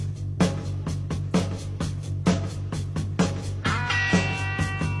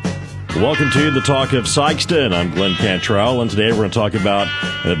Welcome to the Talk of Sikeston. I'm Glenn Cantrell, and today we're going to talk about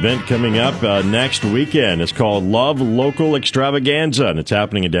an event coming up next weekend. It's called Love Local Extravaganza, and it's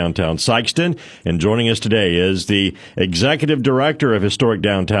happening in downtown Sikeston. And joining us today is the Executive Director of Historic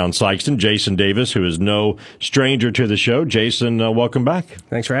Downtown Sikeston, Jason Davis, who is no stranger to the show. Jason, welcome back.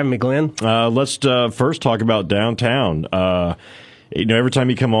 Thanks for having me, Glenn. Let's first talk about downtown. Every time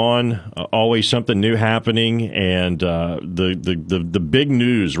you come on, always something new happening, and the big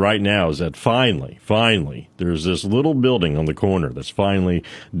news right now is that finally, there's this little building on the corner that's finally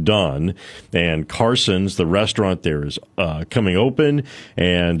done, and Carson's, the restaurant there, is coming open,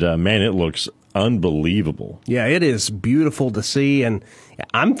 and man, it looks unbelievable. Yeah, it is beautiful to see, and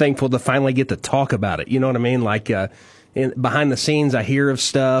I'm thankful to finally get to talk about it. You know what I mean? Like, behind the scenes, I hear of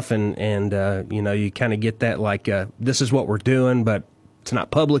stuff, and you kind of get that, like, this is what we're doing, but it's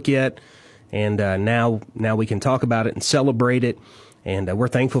not public yet. And now we can talk about it and celebrate it. And we're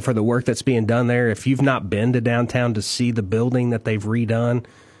thankful for the work that's being done there. If you've not been to downtown to see the building that they've redone,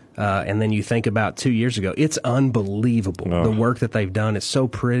 and then you think about 2 years ago, it's unbelievable. Oh. The work that they've done is so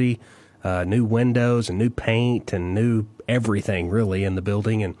pretty. New windows and new paint and new everything, really, in the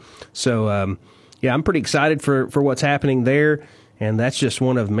building. And so, yeah, I'm pretty excited for what's happening there, and that's just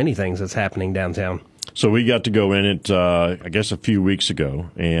one of many things that's happening downtown. So we got to go in it, I guess, a few weeks ago,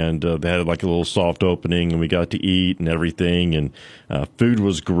 and they had like a little soft opening, and we got to eat and everything, and food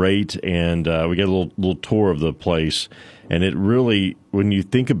was great, and we got a little tour of the place. And it really, when you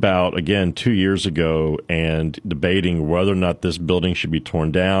think about, again, 2 years ago and debating whether or not this building should be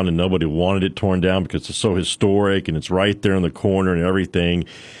torn down, and nobody wanted it torn down because it's so historic and it's right there in the corner and everything,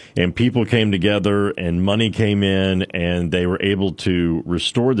 and people came together and money came in and they were able to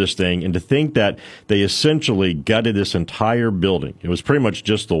restore this thing, and to think that they essentially gutted this entire building. It was pretty much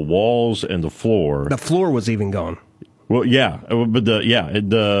just the walls and the floor. The floor was even gone. Well, yeah, but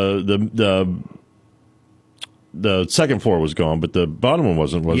the second floor was gone, but the bottom one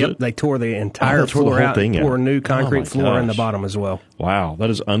wasn't, was it? Yep, they tore the entire floor out, tore a new concrete floor in the bottom as well. Wow, that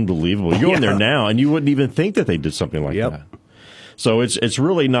is unbelievable. You go in there now, and you wouldn't even think that they did something like that. So it's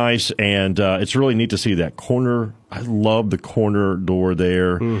really nice, and it's really neat to see that corner. I love the corner door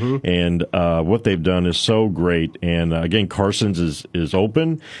there, and what they've done is so great. And again, Carson's is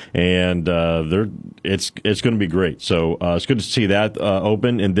open, and it's going to be great. So it's good to see that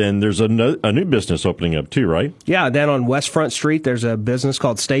open. And then there's a new business opening up too, right? Yeah, down on West Front Street, there's a business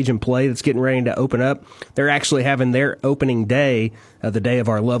called Stage and Play that's getting ready to open up. They're actually having their opening day, the day of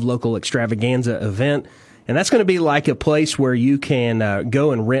our Love Local Extravaganza event. And that's going to be like a place where you can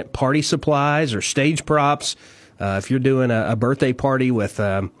go and rent party supplies or stage props. If you're doing a birthday party with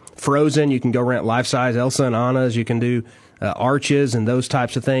Frozen, you can go rent life-size Elsa and Anna's. You can do arches and those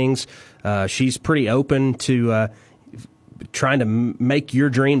types of things. She's pretty open to trying to make your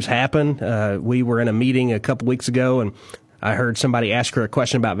dreams happen. We were in a meeting a couple weeks ago, and I heard somebody ask her a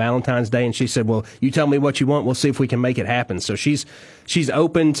question about Valentine's Day, and she said, well, you tell me what you want. We'll see if we can make it happen. So she's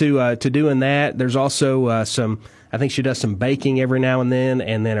open to doing that. There's also I think she does some baking every now and then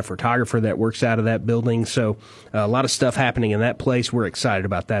a photographer that works out of that building. So a lot of stuff happening in that place. We're excited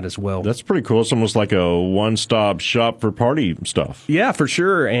about that as well. That's pretty cool. It's almost like a one-stop shop for party stuff. Yeah, for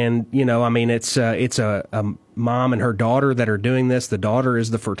sure. And, it's a mom and her daughter that are doing this. The daughter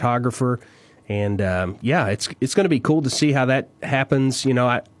is the photographer. And, it's going to be cool to see how that happens.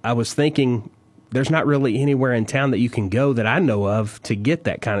 I was thinking there's not really anywhere in town that you can go that I know of to get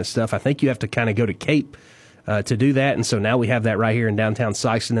that kind of stuff. I think you have to kind of go to Cape to do that. And so now we have that right here in downtown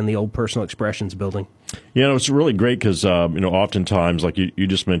Sikeston in the old Personal Expressions building. It's really great because, oftentimes, like you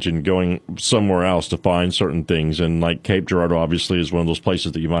just mentioned, going somewhere else to find certain things. And like Cape Girardeau, obviously, is one of those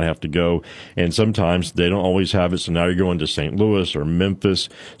places that you might have to go. And sometimes they don't always have it. So now you're going to St. Louis or Memphis.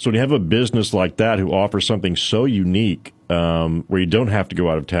 So when you have a business like that who offers something so unique where you don't have to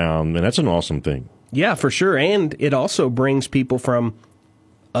go out of town, and that's an awesome thing. Yeah, for sure. And it also brings people from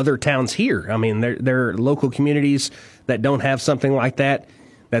other towns here. I mean, there are local communities that don't have something like that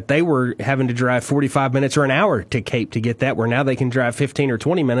they were having to drive 45 minutes or an hour to Cape to get that, where now they can drive 15 or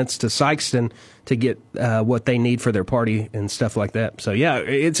 20 minutes to Sikeston to get what they need for their party and stuff like that. So, yeah,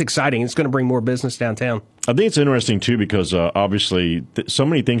 it's exciting. It's going to bring more business downtown. I think it's interesting, too, because obviously so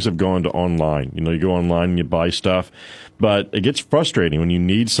many things have gone to online. You go online and you buy stuff, but it gets frustrating when you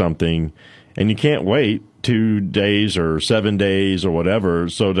need something and you can't wait 2 days or 7 days or whatever.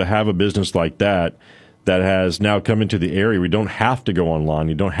 So to have a business like that has now come into the area, we don't have to go online.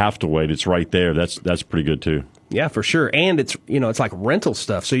 You don't have to wait. It's right there. That's pretty good too. Yeah, for sure. And it's like rental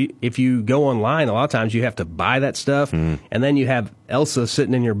stuff. So if you go online, a lot of times you have to buy that stuff, and then you have Elsa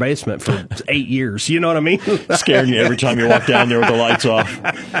sitting in your basement for 8 years. You know what I mean? Scaring you every time you walk down there with the lights off.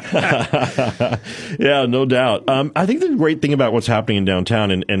 Yeah, no doubt. I think the great thing about what's happening in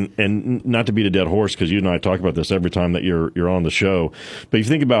downtown, and not to beat a dead horse, because you and I talk about this every time that you're on the show, but if you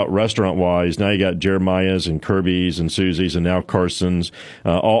think about restaurant-wise, now you got Jeremiah's and Kirby's and Susie's and now Carson's,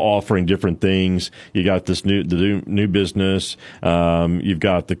 all offering different things. You got this new business. You've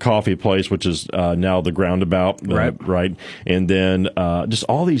got the coffee place, which is now the Groundabout, right? And then just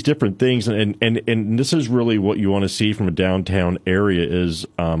all these different things, and this is really what you want to see from a downtown area is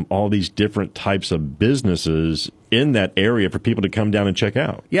all these different types of businesses in that area for people to come down and check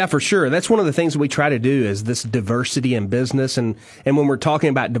out. Yeah, for sure. That's one of the things that we try to do is this diversity in business. And when we're talking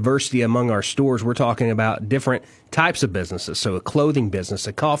about diversity among our stores, we're talking about different types of businesses. So a clothing business,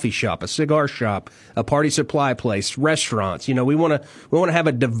 a coffee shop, a cigar shop, a party supply place, restaurants. You know, we want to have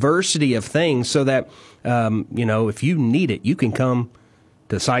a diversity of things so that, if you need it, you can come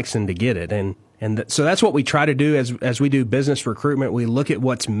to Sikeston to get it. So that's what we try to do as we do business recruitment. We look at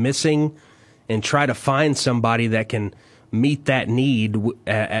what's missing and try to find somebody that can meet that need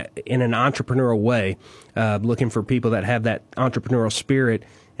in an entrepreneurial way, looking for people that have that entrepreneurial spirit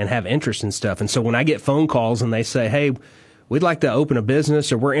and have interest in stuff. And so when I get phone calls and they say, hey, we'd like to open a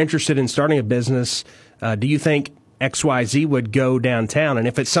business or we're interested in starting a business, do you think XYZ would go downtown? And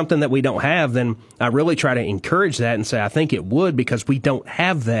if it's something that we don't have, then I really try to encourage that and say, I think it would because we don't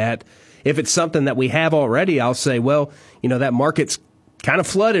have that. If it's something that we have already, I'll say, well, that market's kind of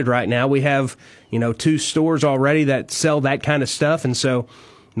flooded right now. We have, 2 stores already that sell that kind of stuff. And so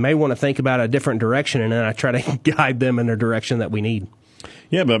you may want to think about a different direction. And then I try to guide them in the direction that we need.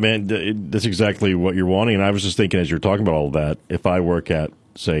 Yeah, but man, that's exactly what you're wanting. And I was just thinking as you're talking about all that, if I work at,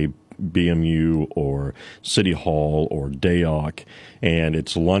 say, BMU or City Hall or DAOC and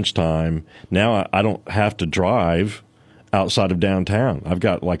it's lunchtime, now I don't have to drive outside of downtown. I've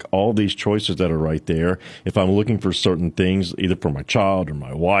got like all these choices that are right there. If I'm looking for certain things, either for my child or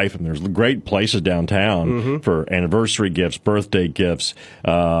my wife, and there's great places downtown for anniversary gifts, birthday gifts,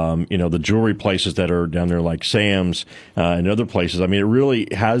 the jewelry places that are down there like Sam's and other places. I mean, it really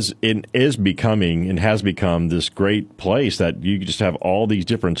has become this great place that you just have all these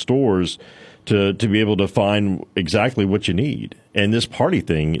different stores to be able to find exactly what you need. And this party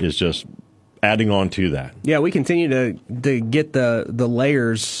thing is just adding on to that. Yeah, we continue to get the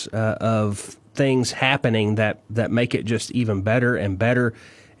layers of things happening that make it just even better and better.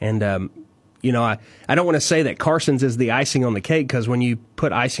 And, I don't want to say that Carson's is the icing on the cake because when you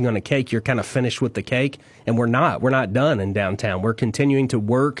put icing on a cake, you're kind of finished with the cake. And we're not done in downtown. We're continuing to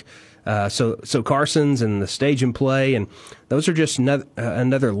work. So Carson's and the Stage and Play, and those are just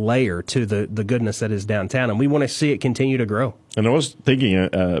another layer to the goodness that is downtown, and we want to see it continue to grow. And I was thinking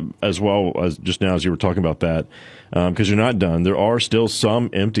as well as just now as you were talking about that, because you're not done. There are still some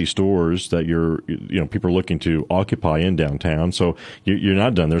empty stores that people are looking to occupy in downtown. So you're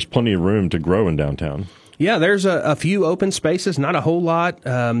not done. There's plenty of room to grow in downtown. Yeah, there's a few open spaces, not a whole lot.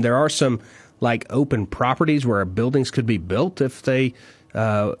 There are some like open properties where buildings could be built if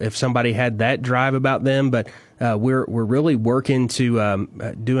somebody had that drive about them, but we're really working to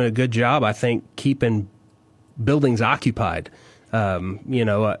doing a good job, I think, keeping buildings occupied.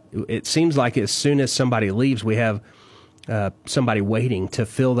 It seems like as soon as somebody leaves, we have somebody waiting to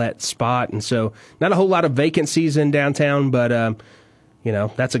fill that spot, and so not a whole lot of vacancies in downtown, but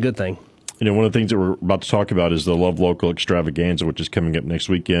that's a good thing. One of the things that we're about to talk about is the Love Local Extravaganza, which is coming up next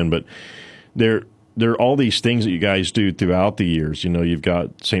weekend, but there are all these things that you guys do throughout the years. You've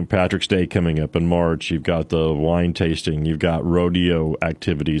got St. Patrick's Day coming up in March. You've got the wine tasting. You've got rodeo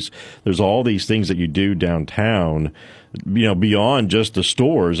activities. There's all these things that you do downtown, beyond just the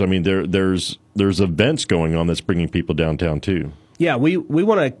stores. I mean, there's events going on that's bringing people downtown too. Yeah, we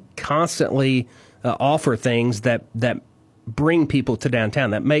want to constantly offer things that bring people to downtown,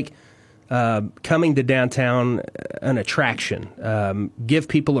 that make coming to downtown an attraction, give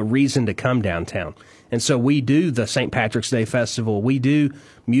people a reason to come downtown. And so we do the St. Patrick's Day Festival. We do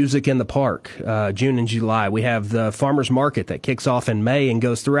music in the park, June and July. We have the Farmers Market that kicks off in May and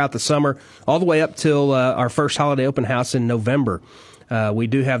goes throughout the summer, all the way up till our first holiday open house in November. We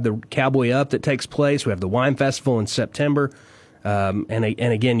do have the Cowboy Up that takes place. We have the Wine Festival in September. And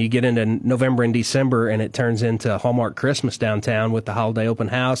again, you get into November and December, and it turns into Hallmark Christmas downtown with the holiday open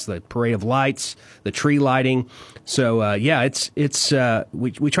house, the parade of lights, the tree lighting. So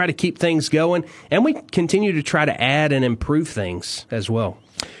we try to keep things going, and we continue to try to add and improve things as well.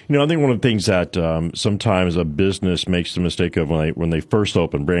 I think one of the things that sometimes a business makes the mistake of when they first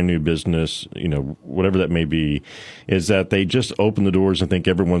open, brand new business, whatever that may be, is that they just open the doors and think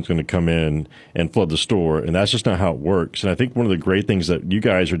everyone's going to come in and flood the store, and that's just not how it works. And I think one of the great things that you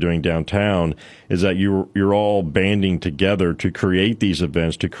guys are doing downtown is that you're all banding together to create these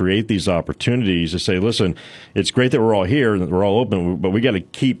events, to create these opportunities, to say, listen, it's great that we're all here and that we're all open, but we got to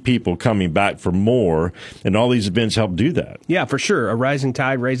keep people coming back for more, and all these events help do that. Yeah, for sure. A rising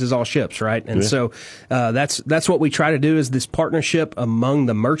tide raises all ships, right? And so that's what we try to do, is this partnership among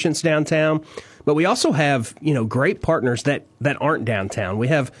the merchants downtown. But we also have great partners that aren't downtown. We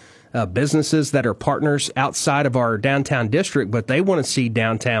have businesses that are partners outside of our downtown district, but they want to see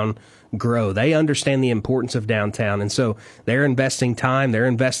downtown grow. They understand the importance of downtown, and so they're investing time, they're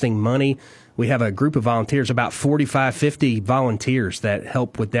investing money. We have a group of volunteers, about 45, 50 volunteers that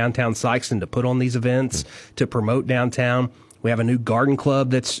help with Downtown Sikeston to put on these events, to promote downtown. We have a new garden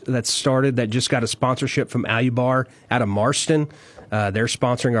club that's started that just got a sponsorship from Alubar out of Marston. They're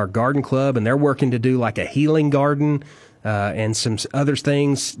sponsoring our garden club, and they're working to do like a healing garden and some other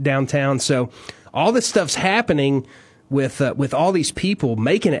things downtown. So all this stuff's happening with all these people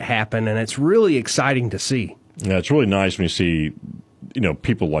making it happen, and it's really exciting to see. Yeah, it's really nice when you see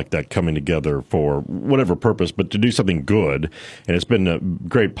people like that coming together for whatever purpose, but to do something good. And it's been a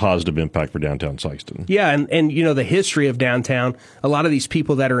great positive impact for downtown Sikeston. Yeah, and the history of downtown, a lot of these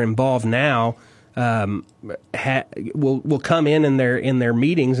people that are involved now will come in their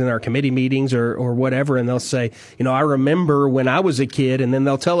meetings, in our committee meetings or whatever, and they'll say, I remember when I was a kid, and then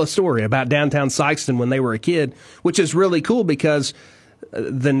they'll tell a story about downtown Sikeston when they were a kid, which is really cool because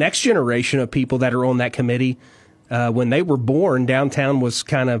the next generation of people that are on that committee, when they were born, downtown was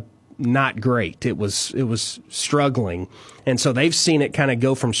kind of not great. It was struggling. And so they've seen it kind of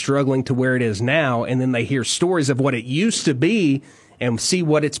go from struggling to where it is now. And then they hear stories of what it used to be and see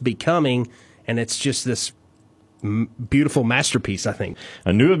what it's becoming. And it's just this beautiful masterpiece, I think.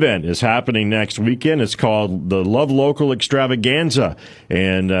 A new event is happening next weekend. It's called the Love Local Extravaganza.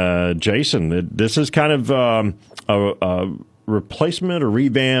 And Jason, this is kind of a replacement or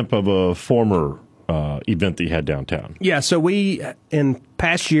revamp of a former event that you had downtown. Yeah, so we, in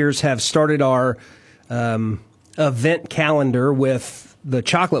past years, have started our event calendar with the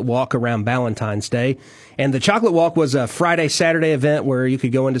Chocolate Walk around Valentine's Day. And the Chocolate Walk was a Friday, Saturday event where you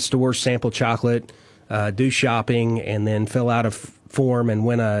could go into stores, sample chocolate, do shopping, and then fill out a form and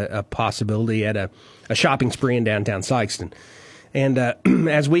win a possibility at a shopping spree in downtown Sikeston. And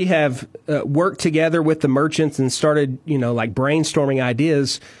as we have worked together with the merchants and started, brainstorming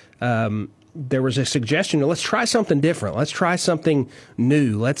ideas, there was a suggestion, let's try something different. Let's try something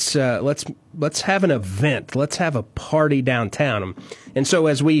new. Let's have an event. Let's have a party downtown. And so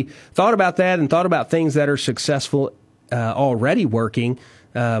as we thought about that and thought about things that are successful already working,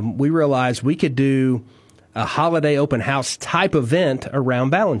 we realized we could do a holiday open house type event around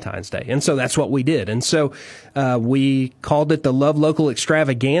Valentine's Day. And so that's what we did. And so we called it the Love Local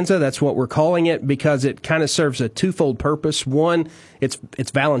Extravaganza. That's what we're calling it because it kind of serves a twofold purpose. One,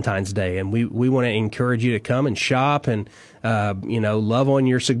 it's Valentine's Day, and we want to encourage you to come and shop and love on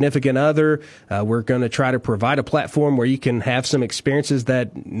your significant other. We're going to try to provide a platform where you can have some experiences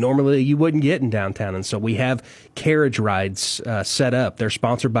that normally you wouldn't get in downtown. And so we have carriage rides set up. They're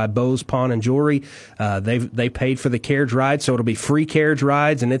sponsored by Bose Pawn and Jewelry. They paid for the carriage ride, so it'll be free carriage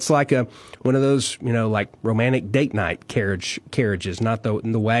rides, and it's like one of those like romantic date night carriages, not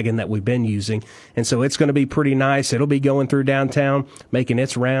the wagon that we've been using. And so it's going to be pretty nice. It'll be going through downtown, making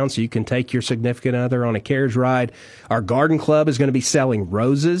its rounds, so you can take your significant other on a carriage ride. Our garden club is going to be selling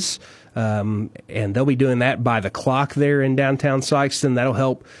roses, and they'll be doing that by the clock there in downtown Sikeston. That'll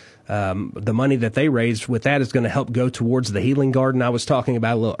help. The money that they raise with that is going to help go towards the healing garden I was talking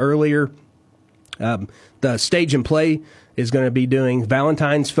about a little earlier. The Stage and Play is going to be doing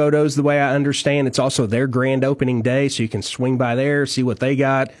Valentine's photos, the way I understand. It's also their grand opening day, so you can swing by there, see what they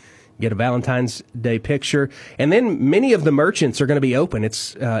got, get a Valentine's Day picture. And then many of the merchants are going to be open.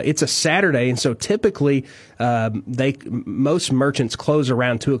 It's a Saturday, and so typically most merchants close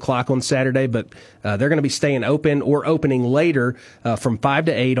around 2:00 on Saturday, but they're going to be staying open or opening later from 5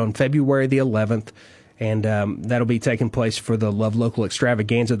 to 8 on February the 11th. And that'll be taking place for the Love Local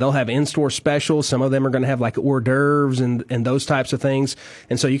Extravaganza. They'll have in-store specials. Some of them are going to have like hors d'oeuvres and those types of things.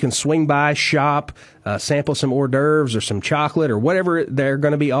 And so you can swing by, shop, sample some hors d'oeuvres or some chocolate or whatever they're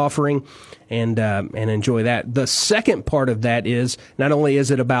going to be offering, and enjoy that. The second part of that is not only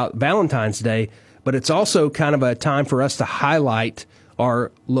is it about Valentine's Day, but it's also kind of a time for us to highlight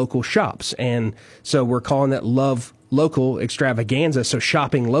our local shops. And so we're calling it Love Local Extravaganza, so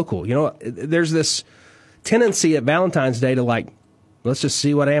shopping local. There's this tendency at Valentine's Day to like let's just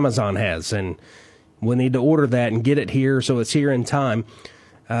see what Amazon has, and we need to order that and get it here so it's here in time.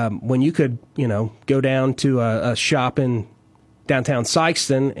 When you could, go down to a shop in downtown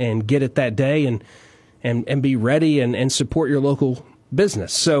Sikeston and get it that day and be ready and support your local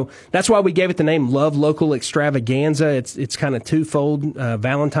business. So that's why we gave it the name Love Local Extravaganza. It's kind of twofold,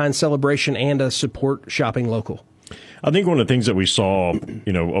 Valentine's celebration and a support shopping local. I think one of the things that we saw,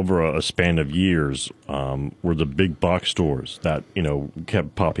 over a span of years, were the big box stores that,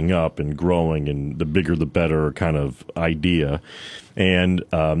 kept popping up and growing, and the bigger the better kind of idea. And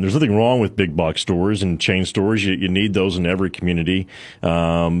there's nothing wrong with big box stores and chain stores. You need those in every community.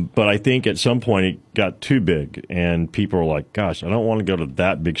 But I think at some point it got too big, and people are like, gosh, I don't want to go to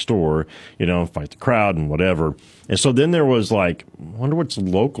that big store, fight the crowd and whatever. And so then there was like, I wonder what's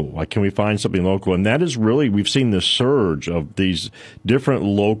local. Like, can we find something local? And that is really, we've seen this surge of these different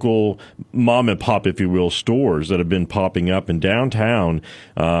local mom and pop, if you will, stores that have been popping up. And downtown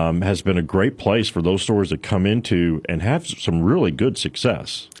has been a great place for those stores to come into and have some really good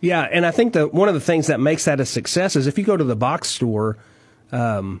success. Yeah, and I think that one of the things that makes that a success is if you go to the box store,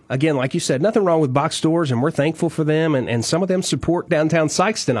 again, like you said, nothing wrong with box stores, and we're thankful for them, and some of them support downtown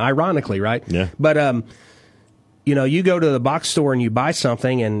Sikeston, ironically, right? Yeah. But, you go to the box store and you buy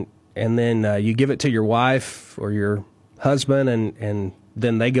something, and then you give it to your wife or your husband, and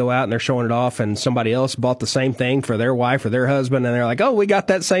then they go out and they're showing it off, and somebody else bought the same thing for their wife or their husband, and they're like, oh, we got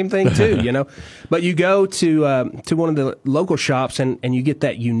that same thing too, But you go to one of the local shops and you get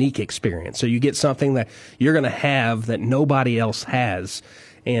that unique experience. So you get something that you're going to have that nobody else has.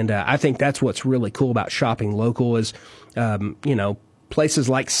 And I think that's what's really cool about shopping local is, places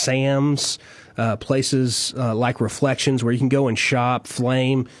like Sam's, places like Reflections where you can go and shop,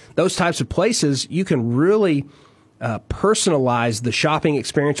 Flame, those types of places, you can really personalize the shopping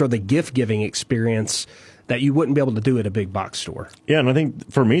experience or the gift-giving experience that you wouldn't be able to do at a big box store. Yeah, and I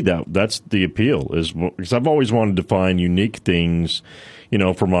think for me that's the appeal, is because I've always wanted to find unique things,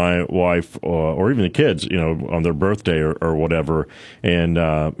 for my wife or even the kids, on their birthday or whatever. And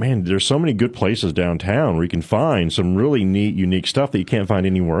man, there's so many good places downtown where you can find some really neat, unique stuff that you can't find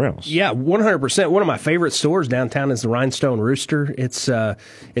anywhere else. Yeah, 100%. One of my favorite stores downtown is the Rhinestone Rooster. It's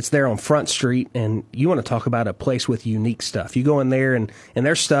there on Front Street, and you want to talk about a place with unique stuff. You go in there, and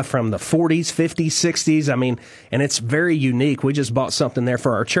there's stuff from the 40s, 50s, 60s. And it's very unique. We just bought something there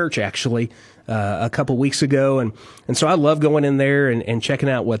for our church, actually, a couple weeks ago. And so I love going in there and checking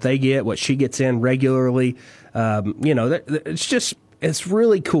out what they get, what she gets in regularly. It's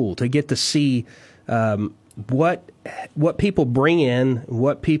really cool to get to see what people bring in,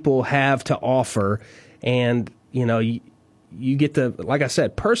 what people have to offer. And, you get to, like I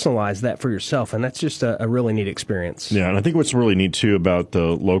said, personalize that for yourself. And that's just a really neat experience. Yeah. And I think what's really neat too about the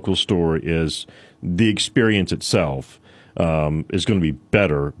local store is the experience itself is going to be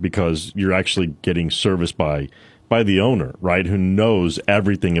better because you're actually getting service by the owner, right, who knows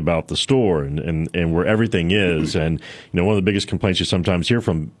everything about the store and where everything is. And, one of the biggest complaints you sometimes hear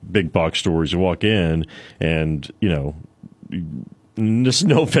from big box stores, you walk in and, just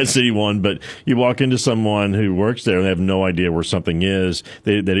no offense to anyone, but you walk into someone who works there and they have no idea where something is.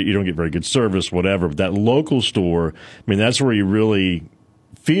 You don't get very good service, whatever. But that local store, that's where you really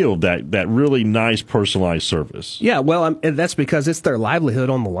feel that really nice personalized service. Yeah, well, that's because it's their livelihood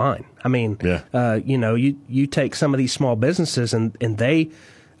on the line. Yeah. You take some of these small businesses and they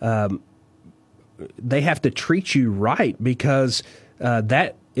have to treat you right because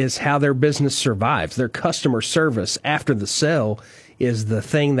that is how their business survives. Their customer service after the sale is the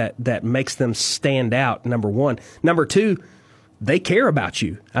thing that makes them stand out, number one. Number two, they care about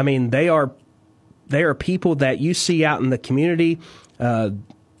you. They are people that you see out in the community.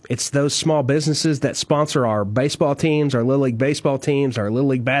 It's those small businesses that sponsor our baseball teams, our Little League baseball teams, our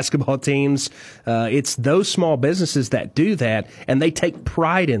Little League basketball teams. It's those small businesses that do that, and they take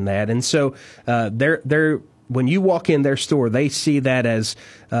pride in that. And so they're when you walk in their store, they see that as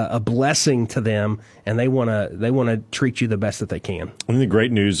a blessing to them, and they want to treat you the best that they can. I think the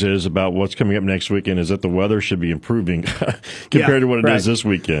great news is about what's coming up next weekend is that the weather should be improving compared to what it is this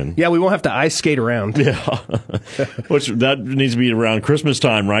weekend. Yeah, we won't have to ice skate around. Yeah, which that needs to be around Christmas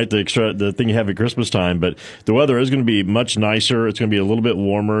time, right? The thing you have at Christmas time. But the weather is going to be much nicer. It's going to be a little bit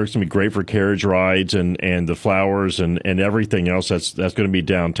warmer. It's going to be great for carriage rides and the flowers and everything else that's going to be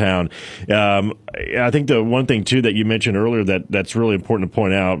downtown. I think the one thing too that you mentioned earlier that's really important to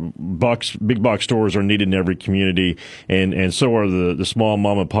point out: big box stores are needed in every community, and so are the small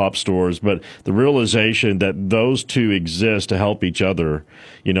mom and pop stores. But the realization that those two exist to help each other,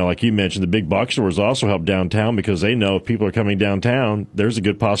 like you mentioned, the big box stores also help downtown because they know if people are coming downtown, there's a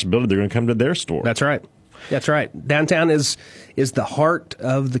good possibility they're going to come to their store. That's right. That's right. Downtown is the heart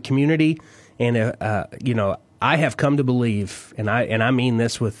of the community, and I have come to believe, and I mean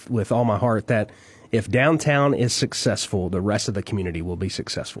this with all my heart, that if downtown is successful, the rest of the community will be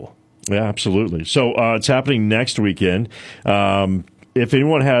successful. Yeah, absolutely. So it's happening next weekend. If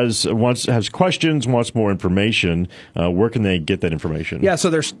anyone has questions, wants more information, where can they get that information? Yeah, so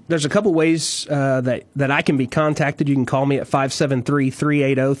there's a couple ways that I can be contacted. You can call me at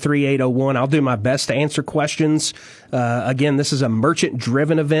 573-380-3801. I'll do my best to answer questions. Again, this is a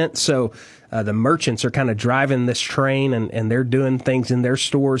merchant-driven event, so the merchants are kind of driving this train, and they're doing things in their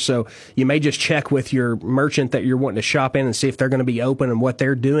stores. So you may just check with your merchant that you're wanting to shop in and see if they're going to be open and what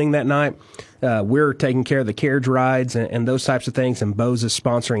they're doing that night. We're taking care of the carriage rides and those types of things, and Bose is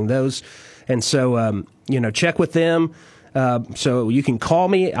sponsoring those. And so, check with them. So you can call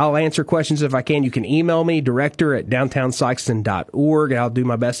me. I'll answer questions if I can. You can email me, director@downtownsykeston.org. I'll do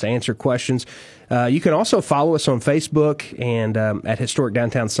my best to answer questions. You can also follow us on Facebook and at Historic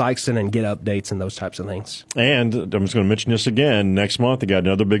Downtown Sykeston and get updates and those types of things. And I'm just going to mention this again. Next month, they got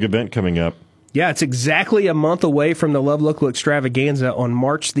another big event coming up. Yeah, it's exactly a month away from the Love Local Extravaganza. On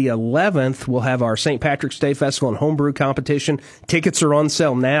March the 11th, we'll have our St. Patrick's Day Festival and Homebrew Competition. Tickets are on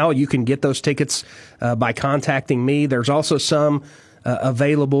sale now. You can get those tickets by contacting me. There's also some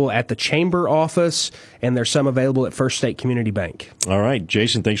available at the Chamber office, and there's some available at First State Community Bank. All right,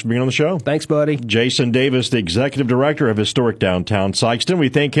 Jason, thanks for being on the show. Thanks, buddy. Jason Davis, the Executive Director of Historic Downtown Sykeston. We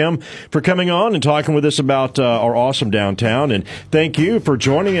thank him for coming on and talking with us about our awesome downtown, and thank you for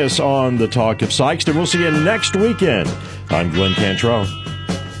joining us on the Talk of Sykeston. We'll see you next weekend. I'm Glenn Cantrell.